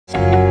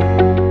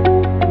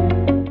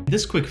In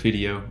this quick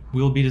video,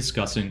 we will be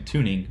discussing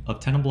tuning of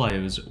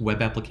Tenable.io's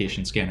web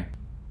application scanner.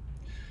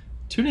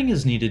 Tuning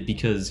is needed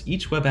because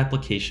each web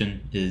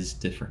application is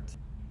different.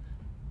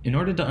 In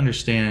order to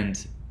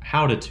understand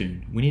how to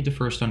tune, we need to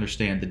first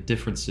understand the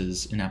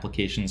differences in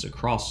applications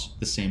across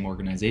the same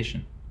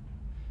organization.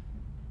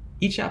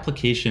 Each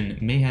application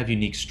may have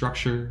unique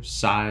structure,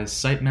 size,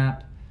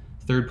 sitemap,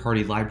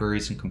 third-party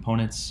libraries and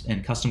components,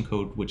 and custom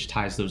code which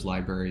ties those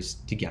libraries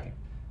together.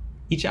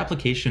 Each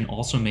application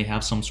also may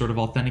have some sort of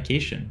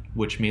authentication,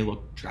 which may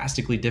look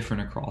drastically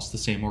different across the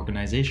same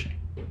organization.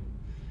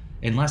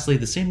 And lastly,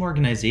 the same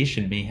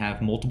organization may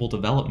have multiple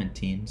development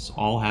teams,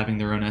 all having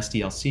their own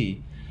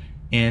SDLC,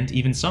 and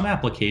even some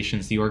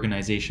applications the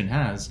organization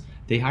has,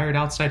 they hired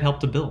outside help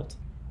to build.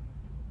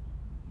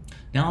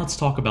 Now let's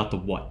talk about the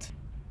what.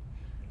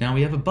 Now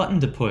we have a button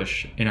to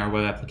push in our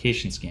web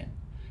application scan.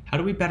 How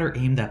do we better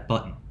aim that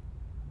button?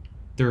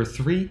 There are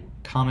three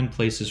common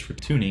places for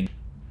tuning.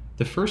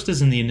 The first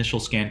is in the initial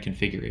scan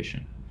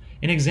configuration.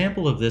 An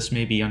example of this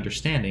may be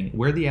understanding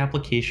where the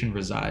application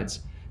resides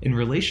in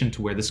relation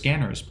to where the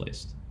scanner is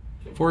placed.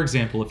 For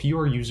example, if you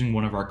are using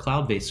one of our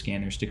cloud-based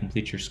scanners to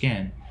complete your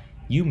scan,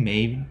 you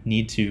may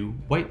need to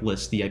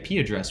whitelist the IP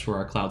address for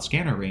our cloud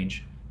scanner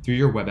range through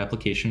your web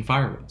application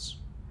firewalls.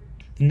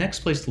 The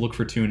next place to look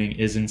for tuning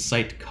is in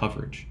site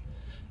coverage.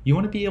 You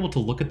want to be able to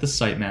look at the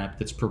sitemap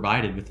that's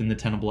provided within the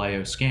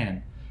Tenable.io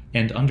scan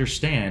and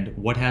understand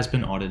what has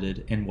been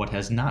audited and what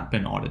has not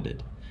been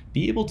audited.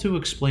 Be able to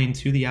explain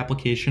to the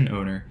application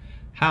owner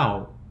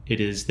how it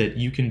is that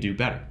you can do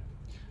better.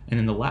 And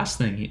then the last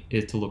thing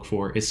to look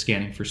for is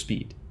scanning for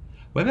speed.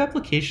 Web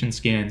application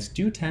scans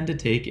do tend to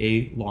take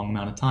a long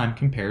amount of time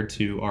compared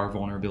to our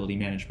vulnerability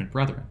management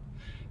brethren.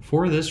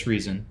 For this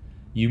reason,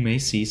 you may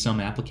see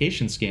some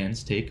application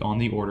scans take on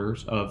the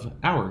orders of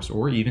hours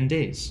or even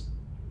days.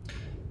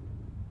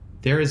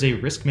 There is a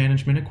risk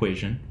management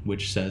equation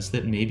which says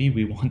that maybe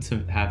we want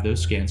to have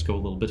those scans go a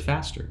little bit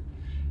faster.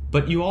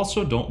 But you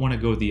also don't want to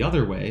go the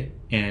other way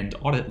and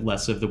audit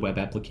less of the web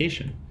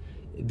application.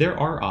 There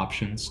are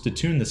options to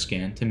tune the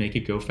scan to make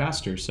it go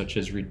faster, such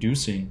as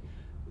reducing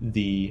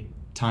the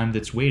time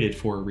that's waited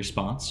for a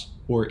response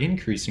or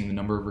increasing the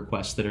number of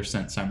requests that are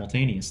sent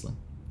simultaneously.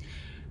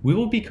 We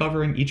will be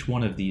covering each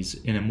one of these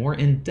in a more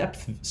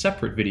in-depth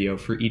separate video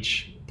for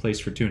each place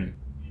for tuning.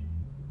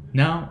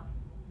 Now,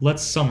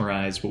 let's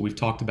summarize what we've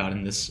talked about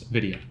in this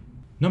video.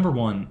 Number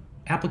one,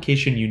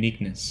 application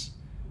uniqueness.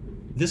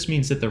 This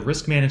means that the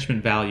risk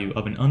management value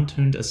of an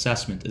untuned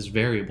assessment is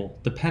variable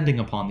depending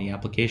upon the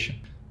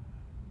application.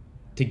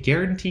 To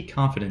guarantee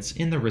confidence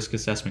in the risk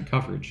assessment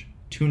coverage,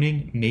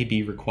 tuning may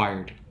be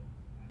required.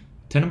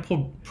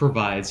 Tenable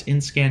provides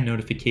in-scan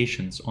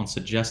notifications on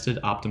suggested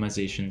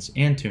optimizations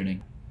and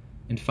tuning.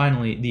 And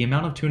finally, the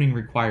amount of tuning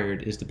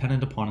required is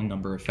dependent upon a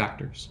number of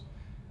factors.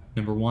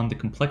 Number one, the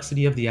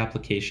complexity of the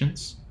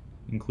applications,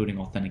 including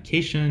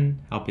authentication,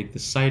 how big the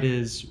site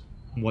is,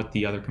 what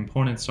the other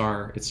components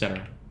are,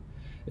 etc.,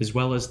 as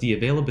well as the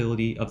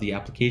availability of the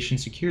application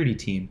security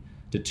team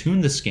to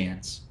tune the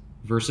scans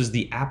versus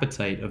the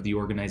appetite of the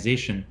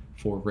organization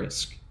for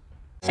risk.